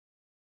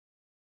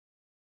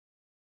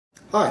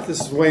Hi,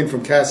 this is Wayne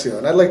from Casio,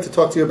 and I'd like to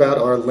talk to you about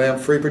our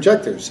LampFree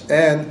projectors.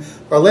 And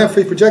our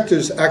LampFree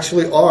projectors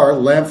actually are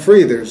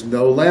lamp-free. There's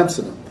no lamps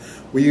in them.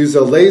 We use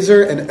a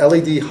laser and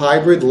LED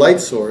hybrid light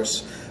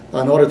source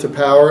in order to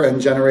power and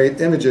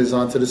generate images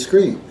onto the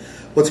screen.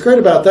 What's great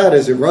about that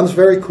is it runs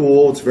very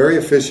cool, it's very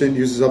efficient,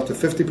 uses up to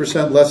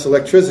 50% less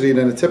electricity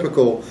than a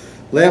typical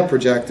lamp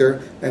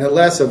projector, and it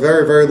lasts a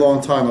very, very long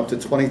time, up to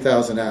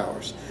 20,000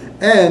 hours.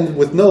 And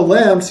with no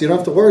lamps, you don't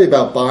have to worry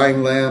about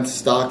buying lamps,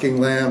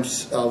 stocking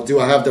lamps, do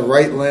I have the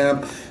right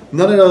lamp?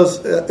 None of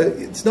those,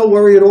 it's no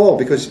worry at all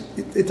because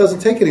it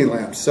doesn't take any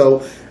lamps.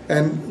 So,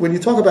 and when you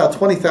talk about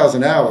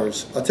 20,000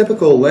 hours, a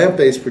typical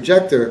lamp-based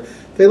projector,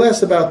 they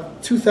last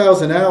about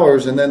 2,000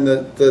 hours, and then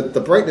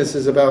the brightness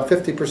is about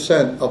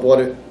 50% of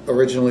what it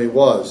originally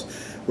was.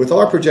 With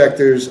our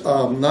projectors,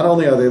 not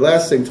only are they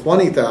lasting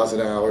 20,000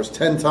 hours,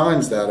 10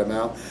 times that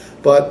amount,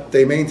 but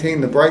they maintain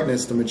the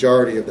brightness the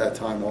majority of that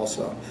time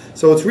also.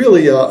 So it's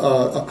really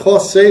a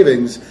cost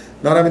savings,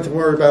 not having to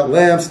worry about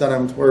lamps, not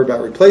having to worry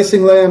about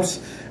replacing lamps,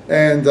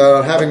 and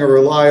having a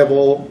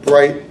reliable,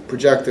 bright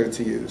projector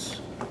to use.